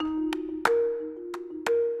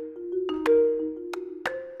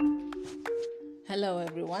Hello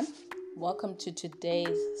everyone, welcome to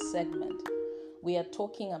today's segment. We are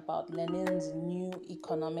talking about Lenin's new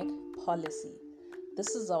economic policy. This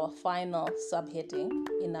is our final subheading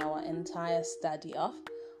in our entire study of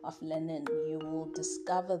Lenin. You will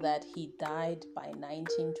discover that he died by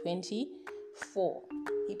 1924.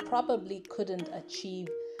 He probably couldn't achieve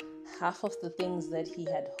half of the things that he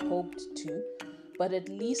had hoped to, but at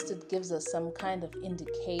least it gives us some kind of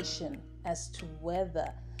indication as to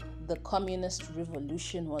whether the communist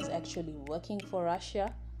revolution was actually working for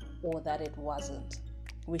Russia or that it wasn't.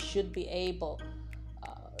 We should be able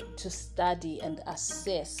to study and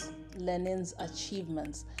assess Lenin's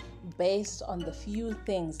achievements based on the few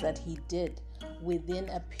things that he did within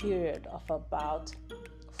a period of about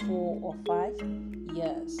 4 or 5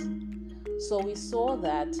 years. So we saw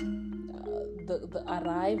that the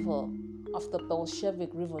arrival of the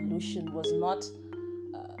Bolshevik Revolution was not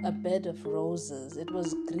a bed of roses. It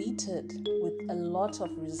was greeted with a lot of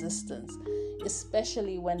resistance,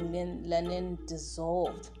 especially when Lenin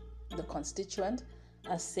dissolved the Constituent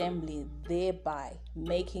Assembly, thereby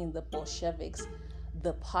making the Bolsheviks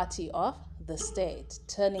the party of the state,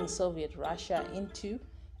 turning Soviet Russia into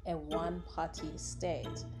a one-party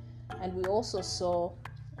state. And we also saw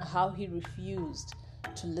how he refused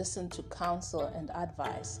to listen to counsel and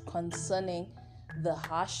advice concerning the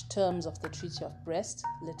harsh terms of the Treaty of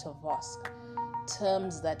Brest-Litovsk,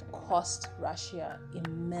 terms that cost Russia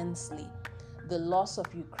immensely. The loss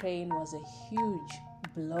of Ukraine was a huge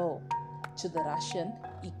blow to the Russian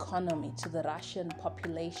economy, to the Russian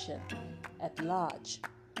population at large.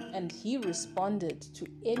 And he responded to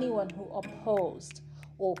anyone who opposed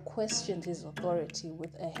or questioned his authority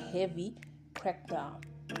with a heavy crackdown.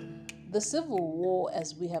 The Civil War,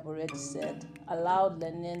 as we have already said, allowed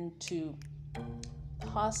Lenin to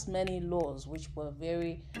pass many laws which were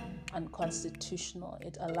very unconstitutional.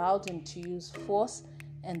 It allowed him to use force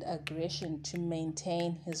and aggression to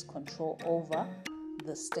maintain his control over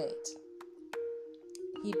the state.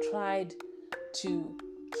 He tried to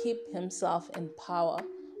keep himself in power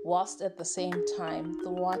whilst at the same time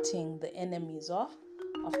thwarting the enemies of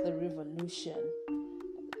the revolution.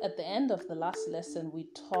 At the end of the last lesson, we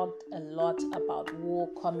talked a lot about War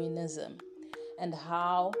Communism and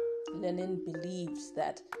how Lenin believes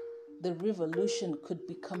that the revolution could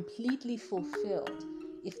be completely fulfilled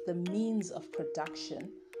if the means of production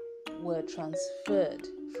were transferred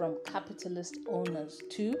from capitalist owners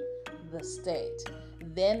to the state.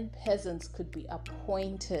 Then peasants could be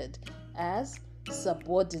appointed as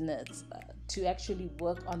subordinates to actually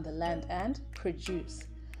work on the land and produce.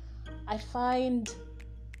 I find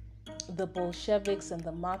the Bolsheviks and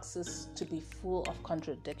the Marxists to be full of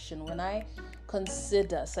contradiction. When I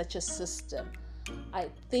consider such a system, I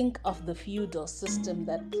think of the feudal system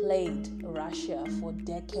that plagued Russia for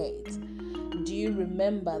decades. Do you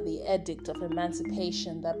remember the Edict of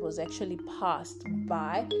Emancipation that was actually passed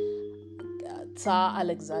by Tsar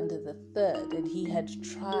Alexander III? And he had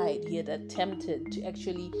attempted to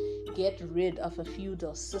actually get rid of a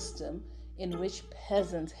feudal system in which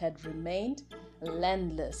peasants had remained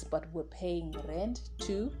landless but were paying rent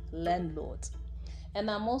to landlords. And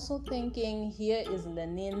I'm also thinking, here is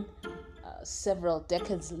Lenin several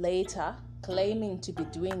decades later claiming to be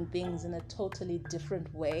doing things in a totally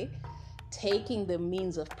different way, taking the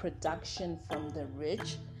means of production from the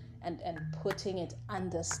rich and putting it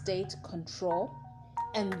under state control,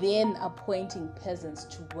 and then appointing peasants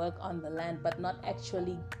to work on the land but not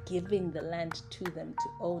actually giving the land to them to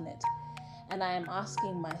own it. And I am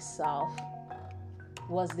asking myself,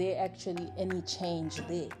 was there actually any change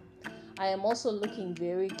there? I am also looking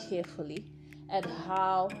very carefully at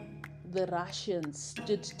how the Russians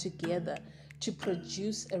stood together to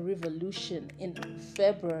produce a revolution in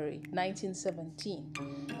February 1917,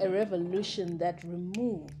 a revolution that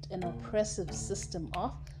removed an oppressive system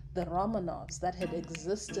of the Romanovs that had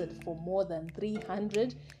existed for more than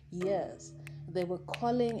 300 years. They were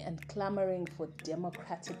calling and clamoring for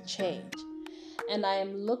democratic change. And I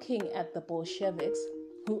am looking at the Bolsheviks,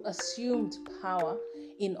 who assumed power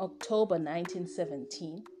in October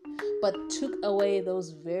 1917, but took away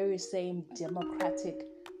those very same democratic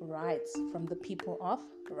rights from the people of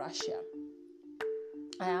Russia.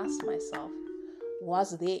 I asked myself,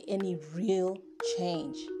 was there any real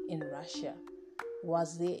change in Russia?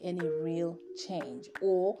 Was there any real change?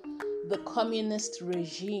 Or the communist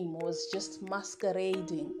regime was just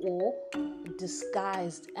masquerading or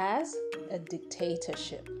disguised as a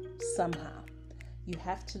dictatorship somehow? You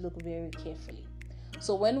have to look very carefully.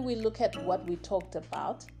 So when we look at what we talked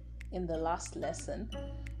about in the last lesson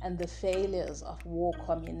and the failures of war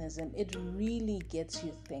communism, it really gets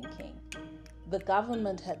you thinking. The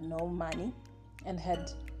government had no money. and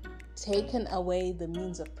had taken away the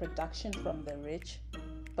means of production from the rich,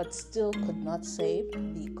 but still could not save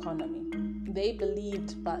the economy. They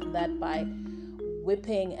believed that by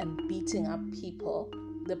whipping and beating up people,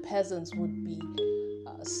 the peasants would be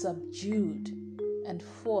subdued and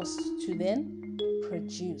forced to then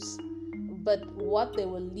produce. But what they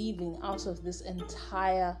were leaving out of this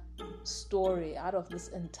entire story, out of this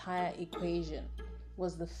entire equation,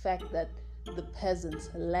 was the fact that the peasants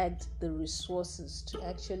lacked the resources to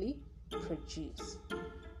actually produce.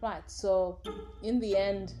 Right, so in the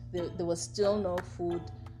end, there was still no food.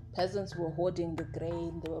 Peasants were hoarding the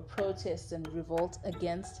grain. There were protests and revolt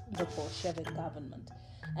against the Bolshevik government.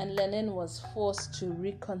 And Lenin was forced to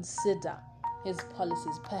reconsider his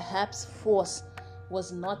policies. Perhaps force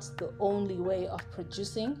was not the only way of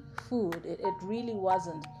producing food. It really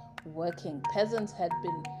wasn't working. Peasants had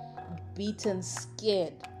been beaten,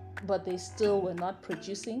 scared, but they still were not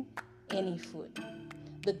producing any food.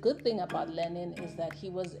 The good thing about Lenin is that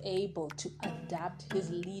he was able to adapt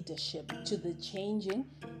his leadership to the changing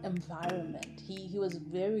environment. He was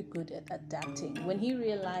very good at adapting. When he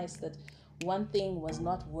realized that one thing was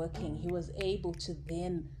not working, he was able to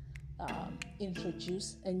then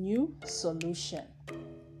introduce a new solution.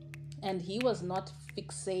 And he was not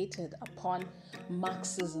fixated upon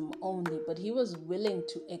Marxism only, but he was willing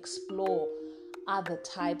to explore other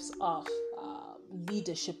types of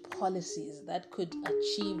leadership policies that could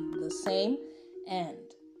achieve the same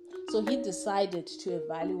end. So he decided to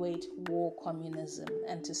evaluate war communism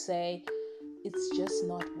and to say, it's just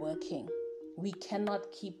not working. We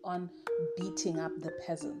cannot keep on beating up the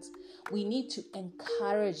peasants. We need to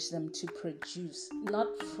encourage them to produce, not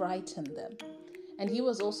frighten them. And he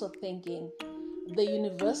was also thinking, the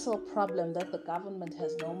universal problem that the government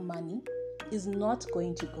has no money is not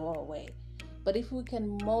going to go away. But if we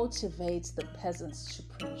can motivate the peasants to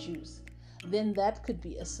produce, then that could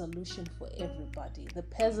be a solution for everybody. The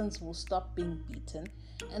peasants will stop being beaten,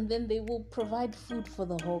 and then they will provide food for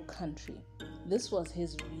the whole country. This was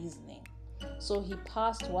his reasoning. So he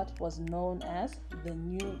passed what was known as the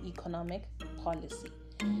New Economic Policy.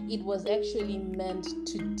 It was actually meant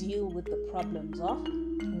to deal with the problems of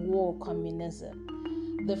war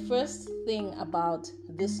communism. The first thing about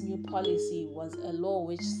this new policy was a law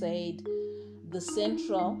which said the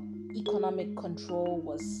central economic control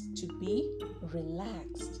was to be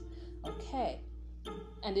relaxed. Okay.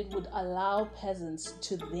 And it would allow peasants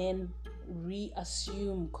to then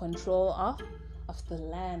reassume control of the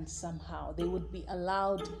land somehow. They would be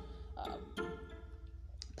allowed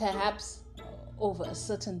perhaps over a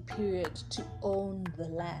certain period to own the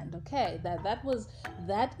land. Okay,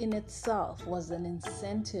 that in itself was an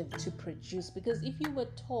incentive to produce, because if you were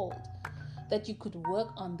told that you could work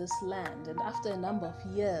on this land and after a number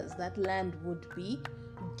of years that land would be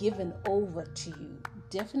given over to you,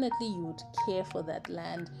 definitely you would care for that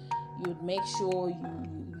land. You would make sure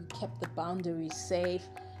you kept the boundaries safe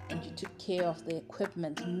and you took care of the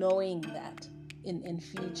equipment, knowing that in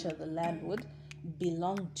future the land would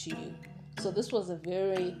belong to you. So this was a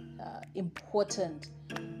very important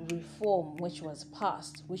reform which was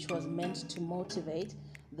passed, which was meant to motivate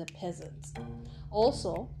the peasants.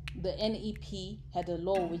 Also, the NEP had a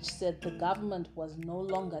law which said the government was no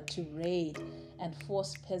longer to raid and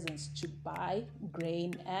force peasants to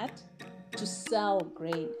sell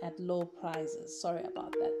grain at low prices. Sorry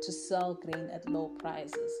about that, to sell grain at low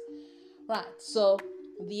prices. Right, so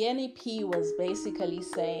the NEP was basically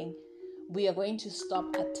saying, we are going to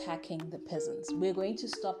stop attacking the peasants. We're going to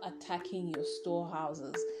stop attacking your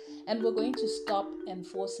storehouses. And we're going to stop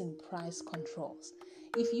enforcing price controls.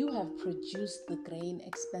 If you have produced the grain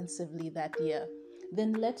expensively that year,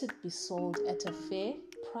 then let it be sold at a fair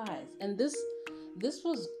price. And this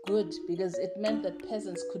was good because it meant that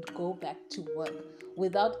peasants could go back to work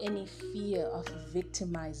without any fear of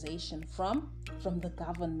victimization from the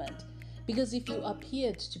government. Because if you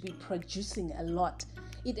appeared to be producing a lot,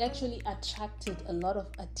 it actually attracted a lot of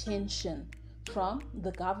attention from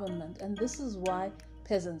the government. And this is why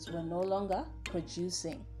peasants were no longer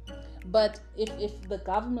producing. But if the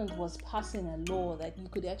government was passing a law that you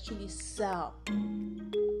could actually sell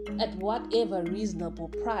at whatever reasonable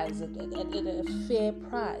price, at a fair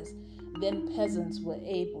price, then peasants were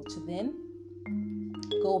able to then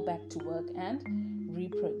go back to work and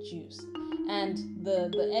reproduce. And the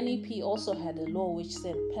NEP also had a law which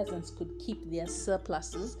said peasants could keep their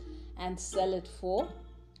surpluses and sell it for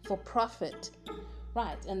profit.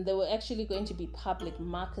 Right, and there were actually going to be public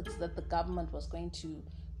markets that the government was going to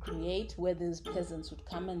create where these peasants would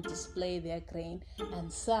come and display their grain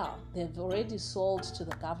and sell. They've already sold to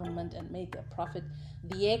the government and made their profit.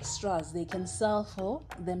 The extras they can sell for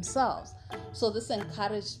themselves. So this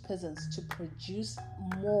encouraged peasants to produce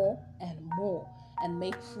more and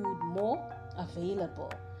make food more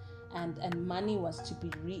available. And money was to be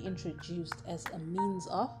reintroduced as a means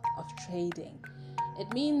of trading.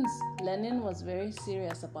 It means Lenin was very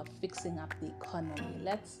serious about fixing up the economy.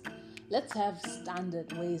 Let's have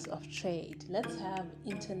standard ways of trade. Let's have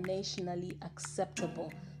internationally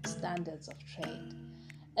acceptable standards of trade.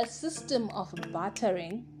 A system of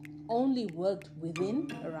bartering only worked within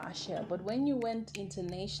Russia, but when you went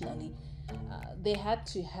internationally, they had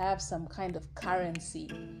to have some kind of currency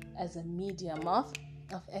as a medium of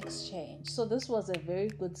exchange. So this was a very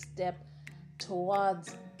good step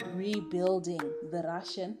towards rebuilding the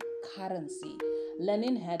Russian currency.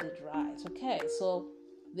 Lenin had it right. Okay, so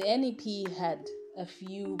the NEP had a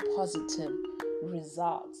few positive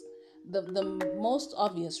results. The most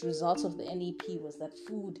obvious result of the NEP was that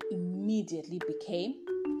food immediately became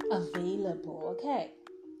available. Okay,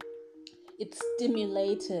 it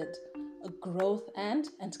stimulated growth and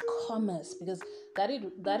commerce, because that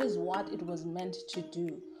is what it was meant to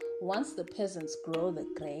do. Once the peasants grow the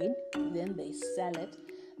grain, then they sell it.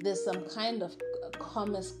 There's some kind of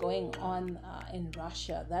commerce going on in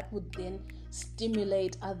Russia that would then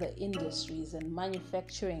stimulate other industries and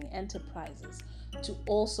manufacturing enterprises to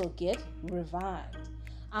also get revived.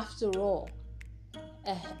 After all,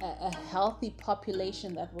 a healthy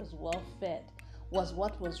population that was well fed was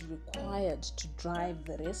what was required to drive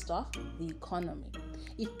the rest of the economy.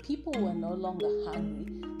 If people were no longer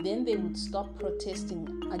hungry, then they would stop protesting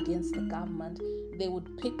against the government. They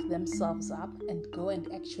would pick themselves up and go and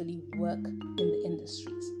actually work in the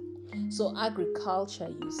industries. So agriculture,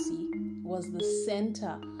 you see, was the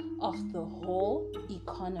center of the whole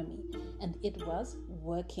economy, and it was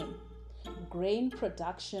working. Grain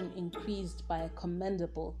production increased by a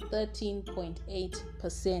commendable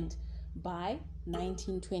 13.8% by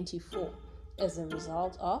 1924 as a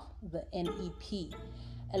result of the NEP.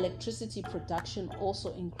 Electricity production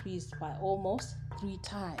also increased by almost 3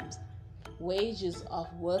 times. Wages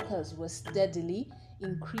of workers were steadily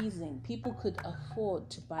increasing. People could afford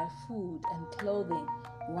to buy food and clothing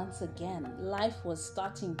once again. Life was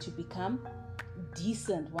starting to become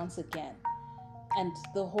decent once again. And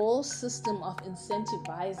the whole system of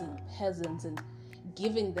incentivizing peasants and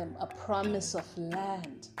giving them a promise of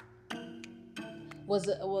land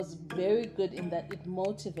was very good in that it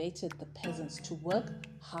motivated the peasants to work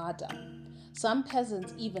harder. Some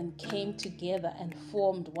peasants even came together and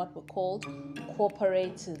formed what were called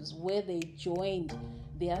cooperatives, where they joined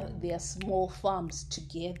their small farms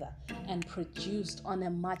together and produced on a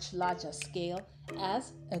much larger scale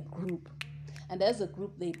as a group. And as a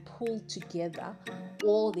group, they pulled together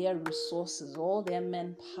all their resources, all their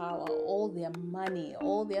manpower, all their money,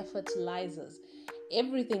 all their fertilizers.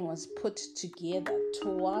 Everything was put together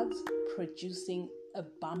towards producing a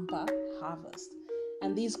bumper harvest.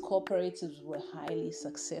 And these cooperatives were highly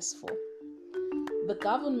successful. The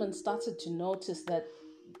government started to notice that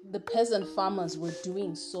the peasant farmers were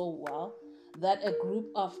doing so well that a group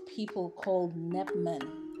of people called NEP men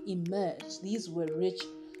emerged. These were rich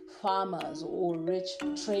farmers or rich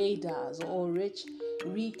traders or rich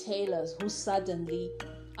retailers who suddenly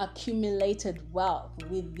accumulated wealth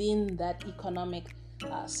within that economic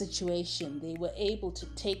situation. They were able to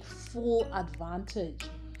take full advantage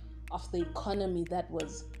of the economy that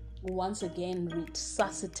was once again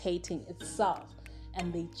resuscitating itself,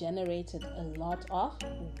 and they generated a lot of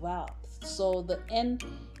wealth. So the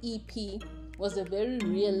NEP was a very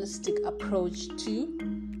realistic approach to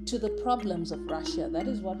the problems of Russia. That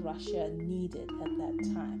is what Russia needed at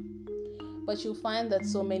that time. But you'll find that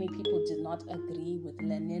so many people did not agree with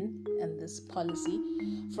Lenin and this policy.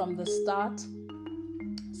 From the start,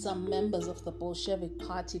 some members of the Bolshevik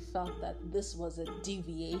Party felt that this was a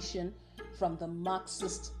deviation from the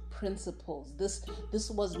Marxist principles. This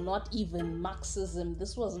was not even Marxism.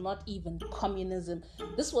 This was not even communism.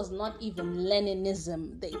 This was not even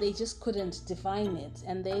Leninism. They just couldn't define it.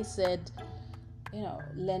 And they said,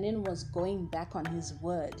 Lenin was going back on his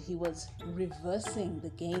word. He was reversing the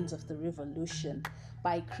gains of the revolution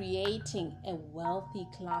by creating a wealthy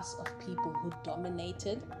class of people who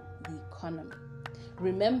dominated the economy.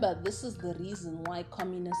 Remember, this is the reason why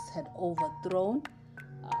communists had overthrown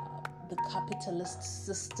the capitalist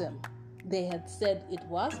system. They had said it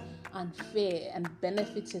was unfair and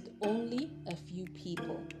benefited only a few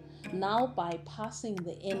people. Now, by passing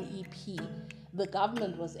the NEP, the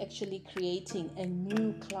government was actually creating a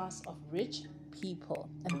new class of rich people,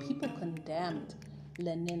 and people condemned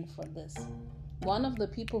Lenin for this. One of the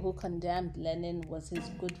people who condemned Lenin was his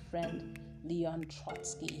good friend Leon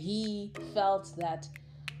Trotsky. He felt that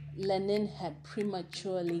Lenin had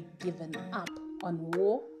prematurely given up on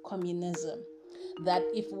war communism, that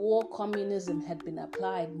if war communism had been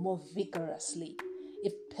applied more vigorously,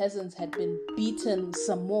 if peasants had been beaten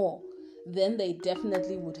some more, then they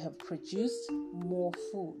definitely would have produced more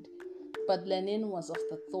food. But Lenin was of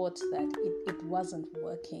the thought that it wasn't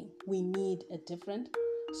working. We need a different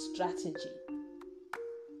strategy.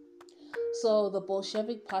 So the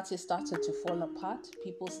Bolshevik Party started to fall apart.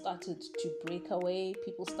 People started to break away.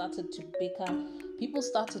 People started to bicker. People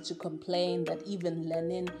started to complain that even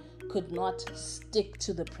Lenin could not stick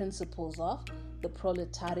to the principles of the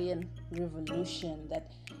proletarian revolution,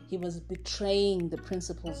 that he was betraying the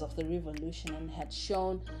principles of the revolution and had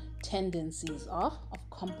shown tendencies of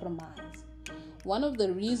compromise. One of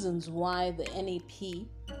the reasons why the NEP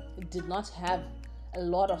did not have a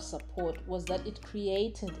lot of support was that it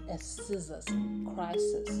created a scissors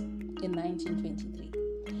crisis in 1923.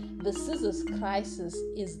 The scissors crisis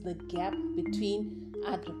is the gap between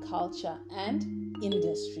agriculture and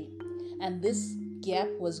industry, and this gap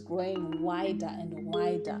was growing wider and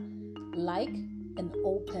wider like an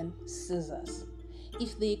open scissors.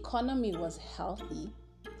 If the economy was healthy,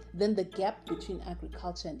 then the gap between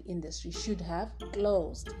agriculture and industry should have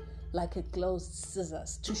closed like a closed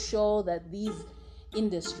scissors to show that these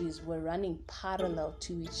industries were running parallel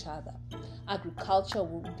to each other. Agriculture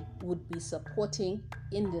would be supporting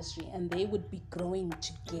industry and they would be growing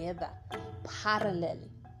together parallelly.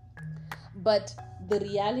 But the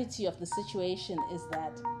reality of the situation is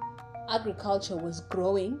that agriculture was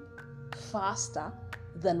growing faster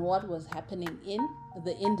than what was happening in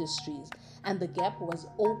the industries, and the gap was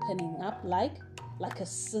opening up like a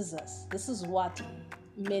scissors. This is what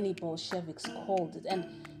many Bolsheviks called it, and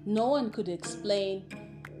no one could explain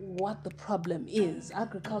what the problem is.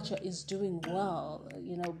 Agriculture is doing well,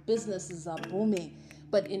 businesses are booming,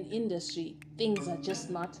 but in industry, things are just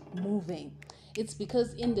not moving. It's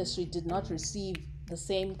because industry did not receive the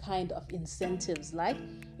same kind of incentives like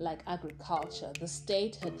agriculture. The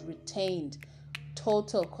state had retained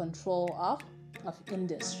total control of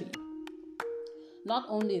industry. Not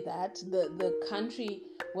only that, the country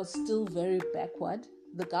was still very backward.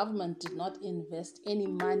 The government did not invest any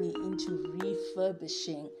money into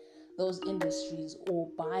refurbishing those industries or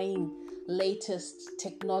buying latest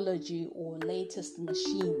technology or latest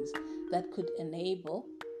machines that could enable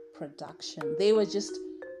production. They were just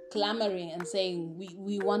clamoring and saying,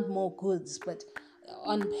 we want more goods, but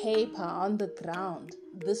on paper, on the ground,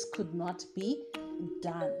 this could not be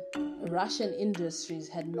done. Russian industries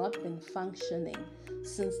had not been functioning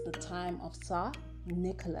since the time of Tsar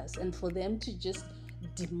Nicholas, and for them to just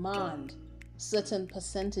demand certain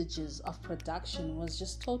percentages of production was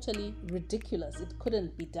just totally ridiculous. It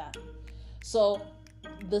couldn't be done. So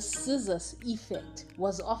the scissors effect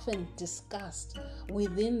was often discussed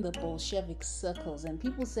within the Bolshevik circles, and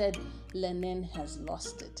people said Lenin has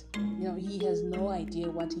lost it. He has no idea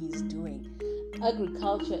what he is doing.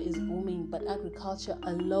 Agriculture is booming, but agriculture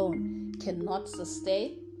alone cannot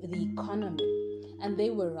sustain the economy. And they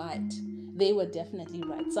were right. They were definitely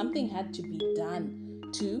right. Something had to be done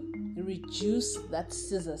to reduce that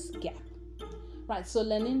scissors gap. Right, so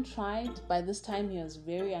Lenin tried. By this time, he was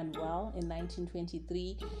very unwell. In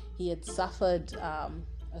 1923, he had suffered a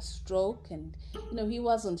stroke, and he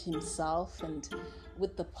wasn't himself. And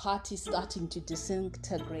with the party starting to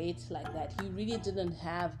disintegrate like that, he really didn't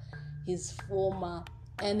have his former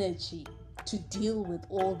energy to deal with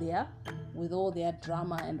all their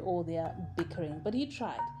drama and all their bickering. But he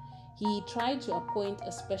tried. He tried to appoint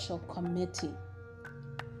a special committee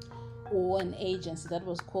or an agency that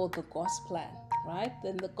was called the Gosplan, right?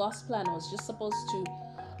 Then the Gosplan was just supposed to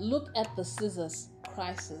look at the scissors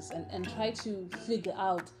crisis and try to figure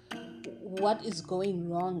out what is going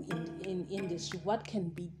wrong in industry, what can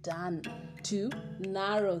be done to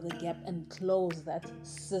narrow the gap and close that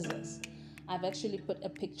scissors. I've actually put a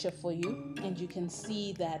picture for you, and you can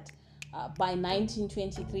see that by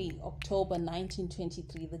 1923, October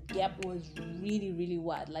 1923, the gap was really, really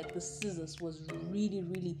wide. Like the scissors was really,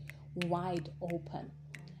 really wide open.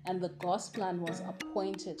 And the Gosplan was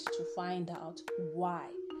appointed to find out why.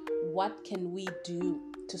 What can we do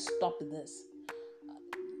to stop this?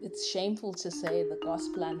 It's shameful to say the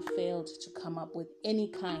Gosplan failed to come up with any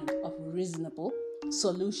kind of reasonable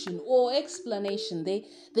solution or explanation. They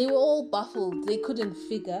were all baffled. They couldn't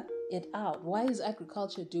figure it out. Why is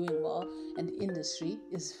agriculture doing well and industry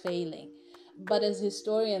is failing? But as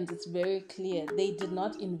historians, it's very clear they did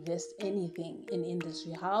not invest anything in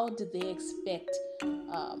industry. How did they expect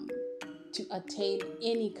to attain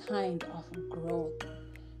any kind of growth.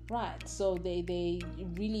 Right, so they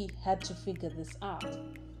really had to figure this out.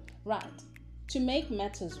 Right, to make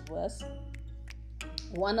matters worse,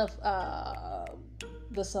 one of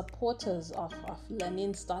the supporters of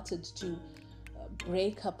Lenin started to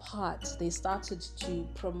break apart. They started to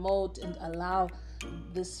promote and allow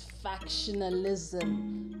this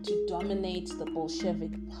factionalism to dominate the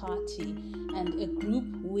Bolshevik party, and a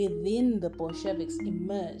group within the Bolsheviks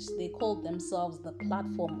emerged. They called themselves the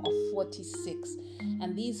Platform of 46,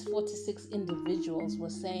 and these 46 individuals were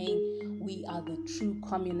saying, we are the true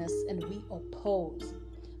communists and we oppose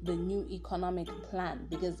the new economic plan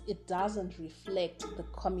because it doesn't reflect the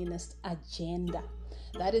communist agenda.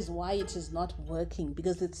 That is why it is not working,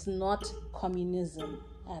 because it's not communism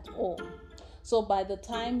at all. So by the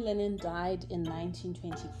time Lenin died in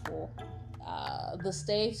 1924, the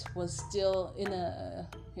state was still in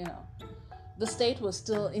the state was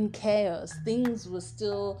still in chaos. Things were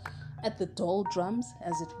still at the doldrums,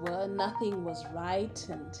 as it were. Nothing was right,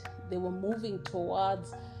 and they were moving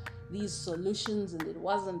towards these solutions, and it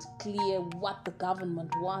wasn't clear what the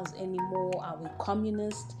government was anymore. Are we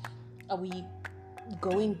communist? Are we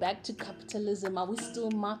going back to capitalism? Are we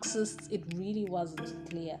still Marxists? It really wasn't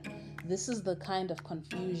clear. This is the kind of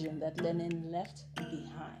confusion that Lenin left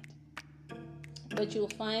behind. But you'll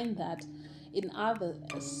find that in other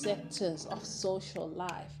sectors of social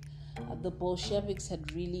life, the Bolsheviks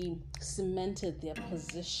had really cemented their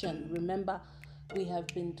position. Remember, we have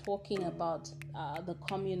been talking about the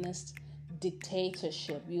communist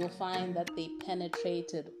dictatorship. You'll find that they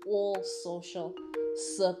penetrated all social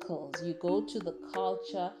circles. You go to the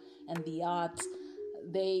culture and the arts,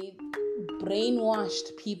 they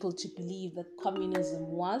brainwashed people to believe that communism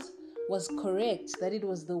was correct, that it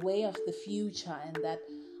was the way of the future, and that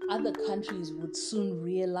other countries would soon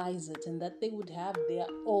realize it, and that they would have their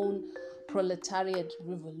own proletariat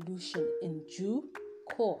revolution in due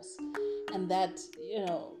course, and that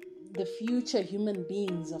the future human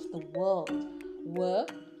beings of the world were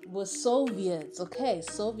Soviets. Okay,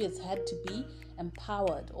 Soviets had to be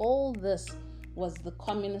empowered. All this was the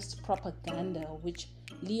communist propaganda which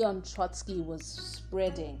Leon Trotsky was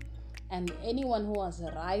spreading, and anyone who was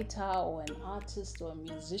a writer or an artist or a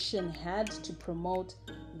musician had to promote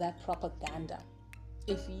that propaganda.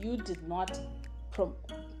 If you did not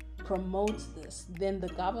promote this, then the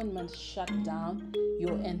government shut down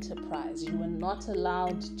your enterprise. You were not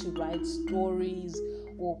allowed to write stories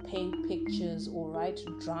or paint pictures or write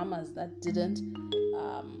dramas that didn't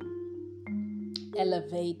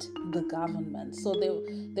elevate the government. So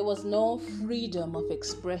there was no freedom of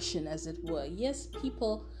expression, as it were. Yes,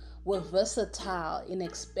 people were versatile in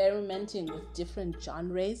experimenting with different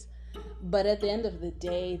genres, but at the end of the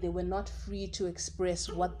day, they were not free to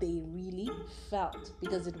express what they really felt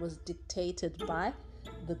because it was dictated by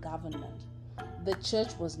the government. The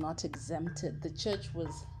church was not exempted. The church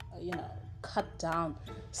was, cut down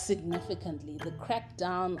significantly. The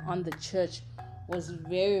crackdown on the church was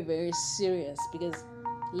very, very serious because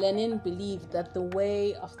Lenin believed that the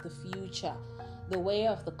way of the future, the way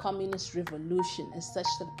of the communist revolution is such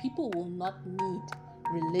that people will not need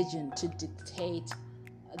religion to dictate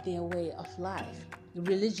their way of life.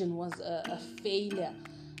 Religion was a failure,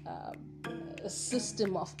 a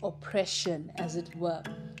system of oppression, as it were,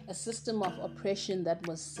 a system of oppression that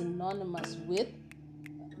was synonymous with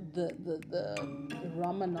the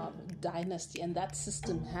Romanov dynasty, and that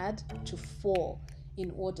system had to fall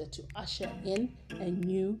in order to usher in a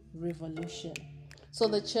new revolution. So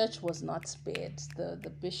the church was not spared.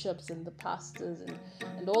 The bishops and the pastors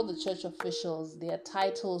and all the church officials, their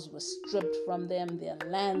titles were stripped from them, their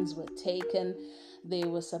lands were taken, they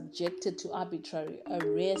were subjected to arbitrary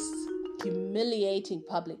arrests, humiliating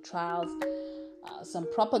public trials. Some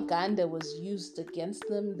propaganda was used against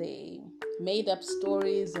them. They made up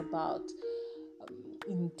stories about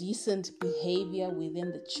indecent behavior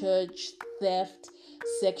within the church, theft,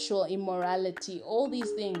 sexual immorality. All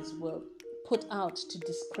these things were put out to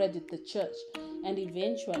discredit the church, and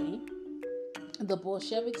eventually the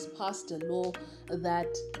Bolsheviks passed a law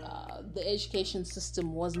that the education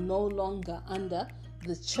system was no longer under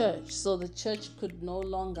the church, so the church could no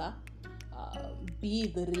longer be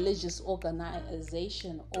the religious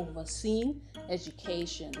organization overseeing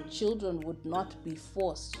education. Children would not be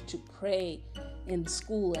forced to pray in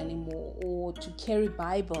school anymore or to carry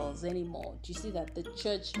Bibles anymore. Do you see that the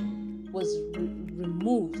church was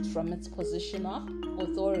removed from its position of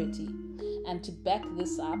authority? And to back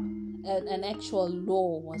this up, an actual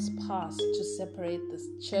law was passed to separate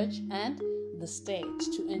the church and the state,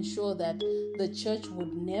 to ensure that the church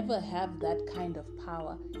would never have that kind of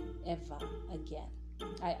power ever again.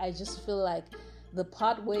 I just feel like the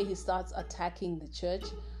part where he starts attacking the church,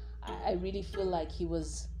 I really feel like he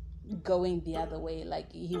was going the other way,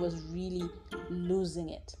 like he was really losing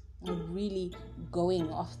it, really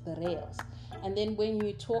going off the rails. And then when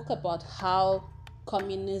you talk about how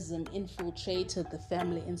communism infiltrated the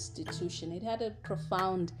family institution, it had a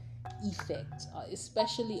profound effect,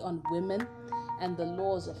 especially on women and the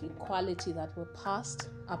laws of equality that were passed.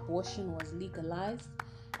 Abortion was legalized,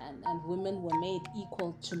 and women were made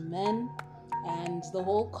equal to men, and the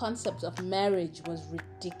whole concept of marriage was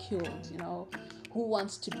ridiculed. Who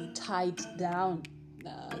wants to be tied down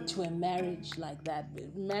to a marriage like that?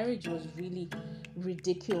 Marriage was really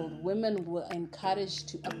ridiculed. Women were encouraged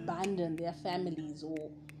to abandon their families or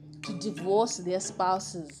to divorce their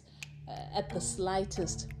spouses at the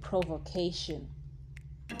slightest provocation,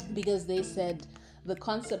 because they said the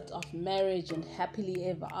concept of marriage and happily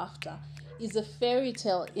ever after is a fairy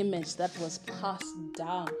tale image that was passed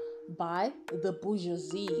down by the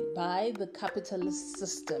bourgeoisie, by the capitalist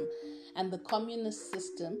system. And the communist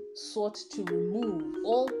system sought to remove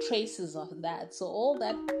all traces of that. So all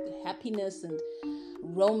that happiness and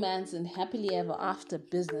romance and happily ever after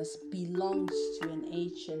business belongs to an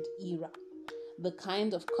ancient era. The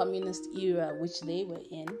kind of communist era which they were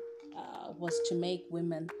in was to make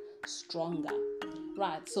women stronger.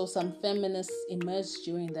 Right, so some feminists emerged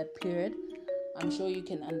during that period. I'm sure you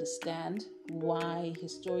can understand why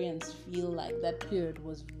historians feel like that period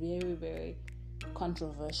was very, very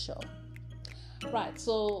controversial. Right,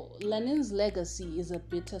 so Lenin's legacy is a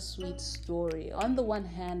bittersweet story. On the one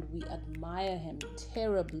hand, we admire him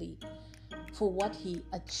terribly for what he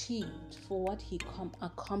achieved, for what he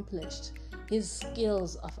accomplished, his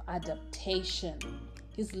skills of adaptation,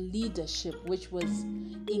 his leadership, which was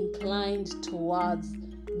inclined towards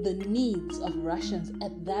the needs of Russians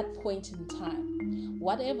at that point in time.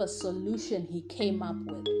 Whatever solution he came up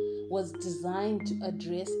with was designed to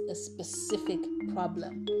address a specific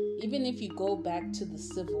problem. Even if you go back to the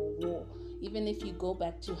Civil War, even if you go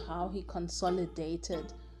back to how he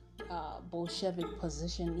consolidated Bolshevik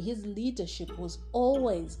position, his leadership was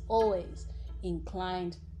always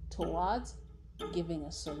inclined towards giving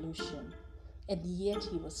a solution. And yet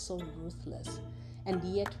he was so ruthless. And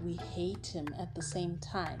yet we hate him at the same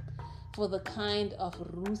time for the kind of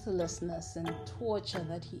ruthlessness and torture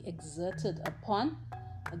that he exerted upon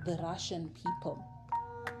the Russian people.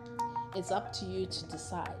 It's up to you to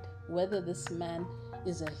decide whether this man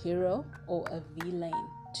is a hero or a villain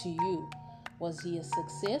to you. Was he a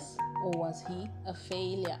success or was he a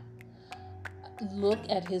failure? Look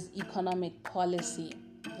at his economic policy.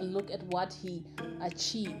 Look at what he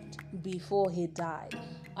achieved before he died.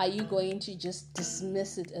 Are you going to just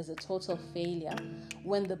dismiss it as a total failure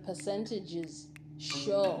when the percentages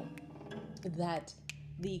show that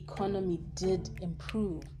the economy did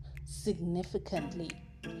improve significantly,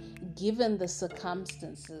 given the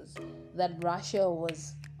circumstances that Russia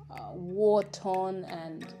was war-torn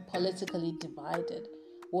and politically divided?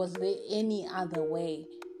 Was there any other way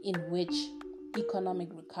in which economic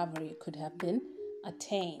recovery could have been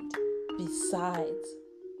attained besides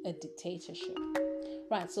a dictatorship?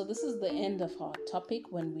 Right, so this is the end of our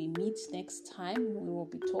topic. When we meet next time, we will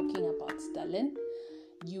be talking about Stalin.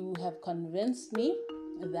 You have convinced me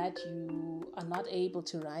that you are not able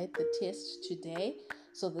to write the test today,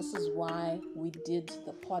 so this is why we did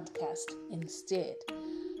the podcast instead.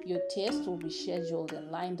 Your test will be scheduled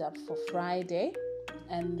and lined up for Friday,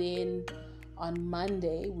 and then on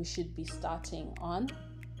Monday we should be starting on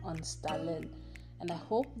Stalin. And I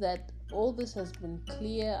hope that all this has been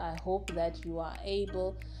clear. I hope that you are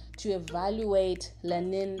able to evaluate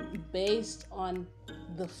Lenin based on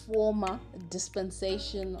the former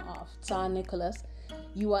dispensation of Tsar Nicholas.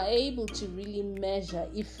 You are able to really measure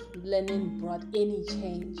if Lenin brought any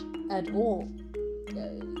change at all,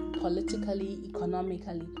 politically,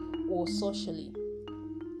 economically, or socially,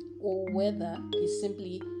 or whether he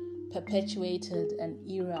simply perpetuated an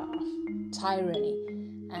era of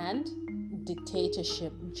tyranny and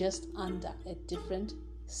dictatorship just under a different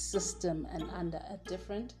system and under a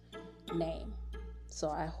different name. So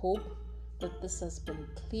I hope that this has been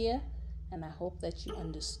clear, and I hope that you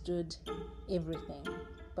understood everything.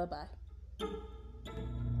 Bye-bye.